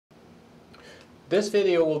This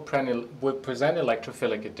video will present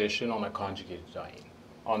electrophilic addition on a conjugated diene.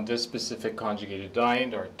 On this specific conjugated diene,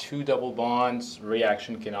 there are two double bonds.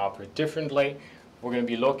 Reaction can operate differently. We're going to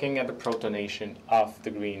be looking at the protonation of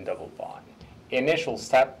the green double bond. Initial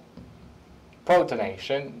step,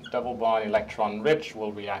 protonation, double bond electron rich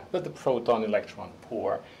will react with the proton electron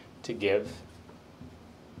poor to give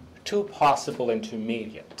two possible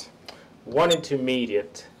intermediate. One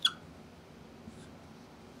intermediate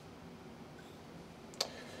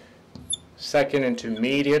second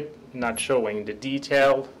intermediate, not showing the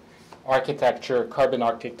detailed architecture, carbon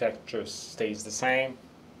architecture stays the same.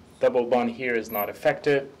 Double bond here is not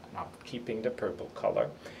affected, not keeping the purple color.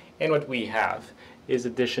 And what we have is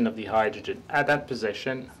addition of the hydrogen at that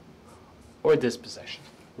position or this position,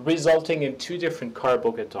 resulting in two different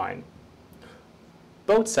carbocation,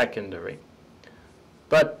 both secondary.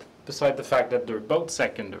 But beside the fact that they're both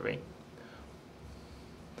secondary,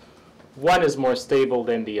 one is more stable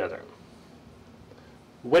than the other.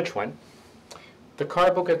 Which one? The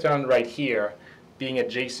carbocation right here, being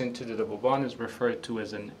adjacent to the double bond, is referred to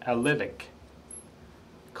as an allylic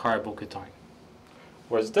carbocation.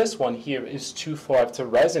 Whereas this one here is too far to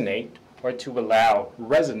resonate or to allow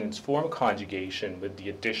resonance form conjugation with the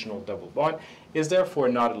additional double bond, is therefore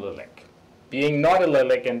not allylic. Being not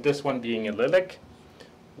allylic and this one being allylic,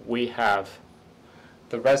 we have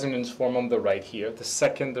the resonance form on the right here, the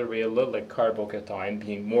secondary allylic carbocation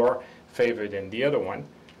being more favored than the other one.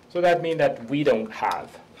 So that means that we don't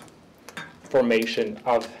have formation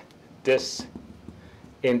of this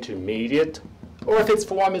intermediate, or if it's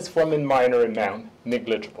formed in minor amount,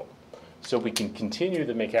 negligible. So we can continue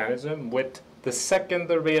the mechanism with the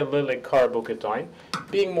secondary allylic carbocation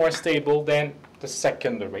being more stable than the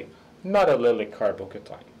secondary, not allylic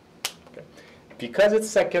carbocation. Okay. Because it's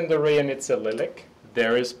secondary and it's allylic,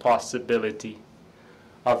 there is possibility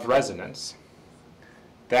of resonance.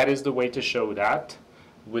 That is the way to show that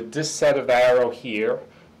with this set of arrow here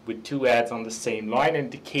with two ads on the same line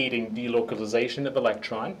indicating delocalization of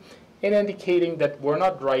electron and indicating that we're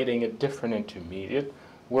not writing a different intermediate,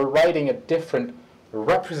 we're writing a different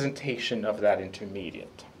representation of that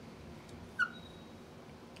intermediate.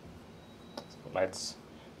 So let's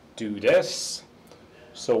do this.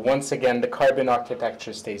 So once again, the carbon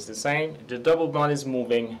architecture stays the same. The double bond is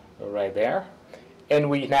moving right there. And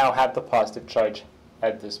we now have the positive charge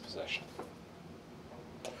at this position.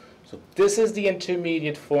 So this is the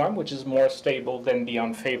intermediate form, which is more stable than the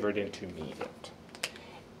unfavored intermediate.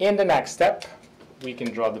 In the next step, we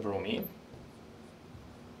can draw the bromine.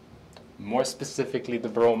 More specifically, the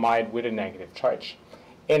bromide with a negative charge.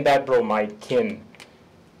 And that bromide can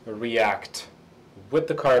react with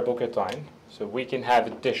the carbocation. So we can have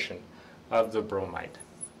addition of the bromide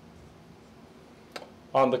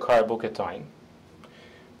on the carbocation.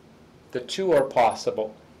 The two are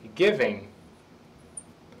possible, giving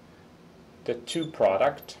the two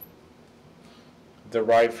product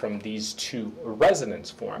derived from these two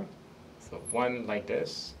resonance form. So one like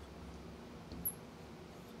this,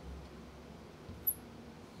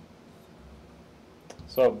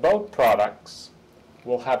 so both products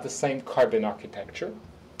will have the same carbon architecture.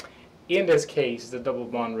 In this case, the double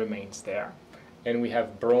bond remains there, and we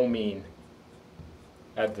have bromine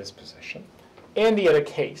at this position. In the other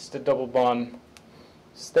case, the double bond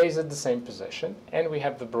stays at the same position, and we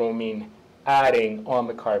have the bromine adding on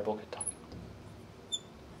the carbocation.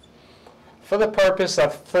 For the purpose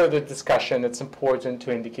of further discussion, it's important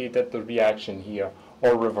to indicate that the reaction here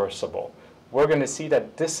are reversible. We're going to see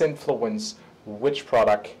that this influences which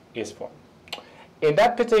product is formed. In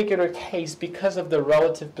that particular case, because of the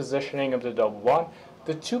relative positioning of the double bond,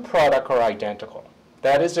 the two products are identical.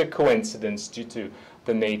 That is a coincidence due to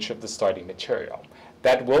the nature of the starting material.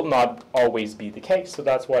 That will not always be the case, so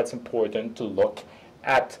that's why it's important to look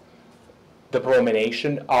at the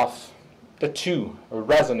bromination of the two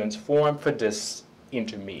resonance form for this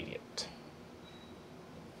intermediate.